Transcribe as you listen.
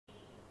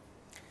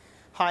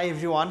Hi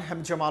everyone,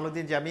 I'm Jamal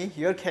Uddin Jamy,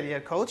 your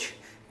career coach.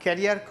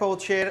 Career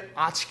কোচের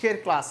আজকের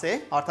ক্লাসে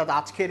অর্থাৎ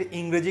আজকের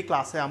ইংরেজি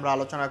ক্লাসে আমরা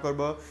আলোচনা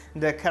করব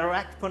the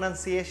correct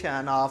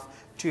pronunciation of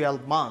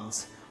 12 months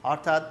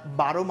অর্থাৎ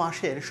 12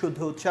 মাসের শুদ্ধ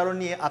উচ্চারণ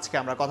নিয়ে আজকে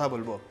আমরা কথা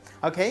বলবো।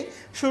 ওকে,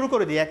 শুরু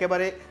করে দিই।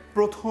 একেবারে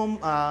প্রথম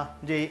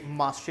যে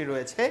মাসটি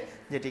রয়েছে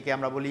যেটিকে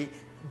আমরা বলি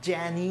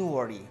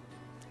জানুয়ারি।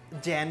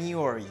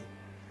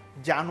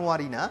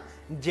 জানুয়ারি না,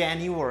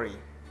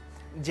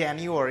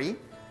 জানুয়ারি।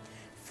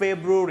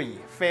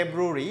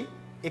 ফেব্রুয়ারি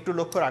একটু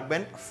লক্ষ্য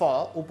রাখবেন, ফ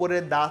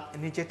উপরের দাঁত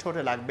নিচে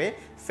ঠোঁটে লাগবে,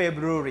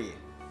 ফেব্রুয়ারি।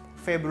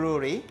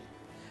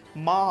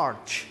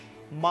 মার্চ।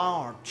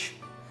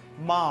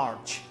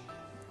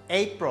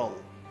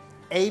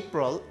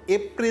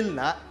 এপ্রিল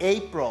না,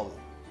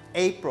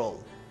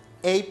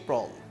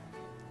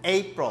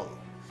 এপ্রিল।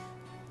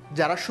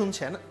 যারা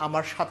শুনছেন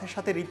আমার সাথে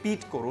সাথে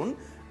রিপিট করুন,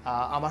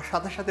 আমার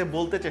সাথে সাথে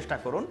বলতে চেষ্টা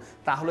করুন,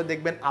 তাহলে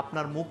দেখবেন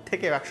আপনার মুখ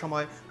থেকে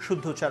একসময়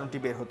শুদ্ধ উচ্চারণটি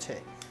বের হচ্ছে।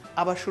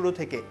 আবার শুরু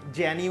থেকে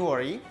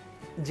জানুয়ারি,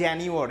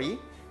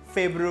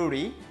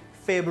 ফেব্রুয়ারি,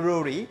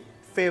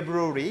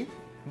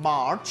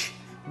 মার্চ,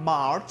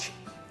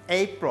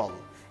 এপ্রিল,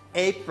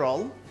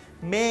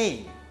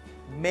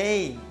 মে,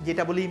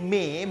 যেটা বলি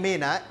মে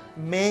না,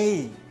 মে।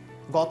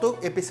 গত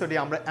এপিসোডে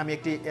আমি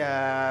একটি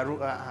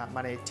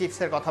মানে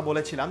টিপসের কথা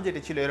বলেছিলাম, যেটি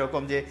ছিল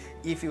এরকম যে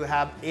if you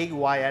have A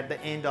Y at the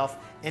end of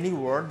any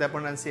word the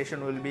pronunciation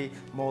will be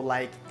more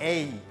like a.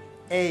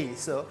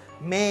 So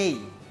May,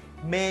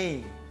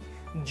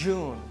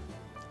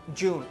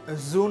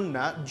 June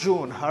না,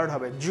 জুন হার্ড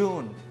হবে,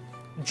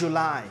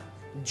 জুলাই,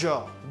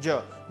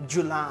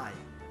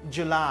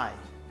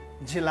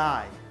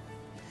 জুলাই।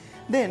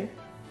 দেন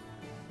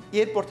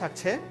এরপর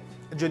থাকছে,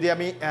 যদি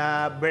আমি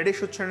ব্রিটিশ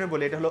উচ্চারণে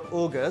বলি এটা হলো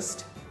অগাস্ট,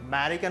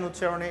 আমেরিকান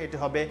উচ্চারণে এটা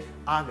হবে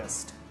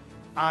আগস্ট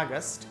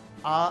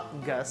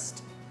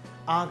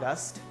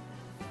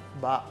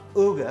বা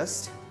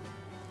অগাস্ট।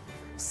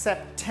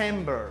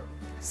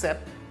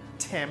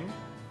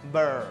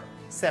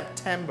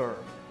 সেপ্টেম্বর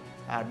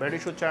আর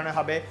ব্রিটিশ উচ্চারণে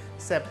হবে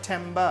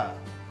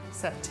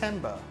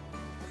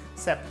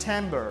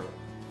সেপ্টেম্বর।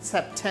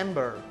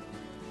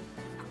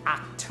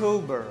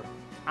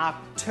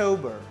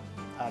 অক্টোবর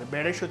আর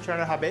ব্রিটিশ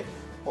উচ্চারণে হবে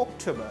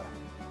অক্টোবর।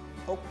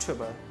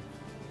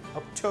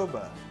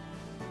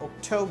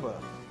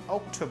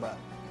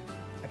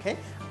 ওকে,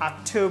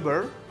 অক্টোবর।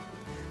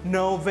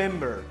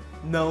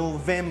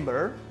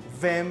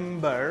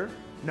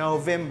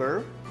 November,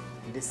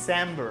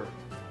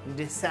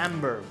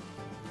 December.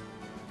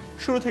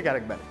 শুরু থেকে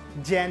আরেকবার,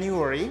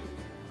 জানুয়ারি,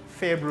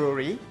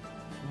 ফেব্রুয়ারি,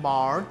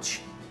 March,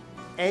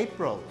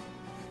 April,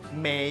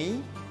 May,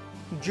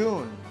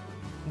 June,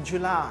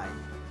 July,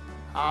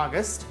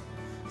 August,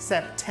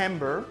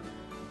 September,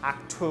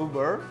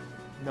 October,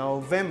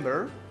 November,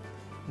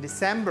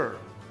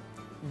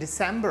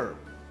 December.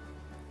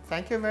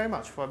 Thank you very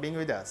much for being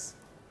with us.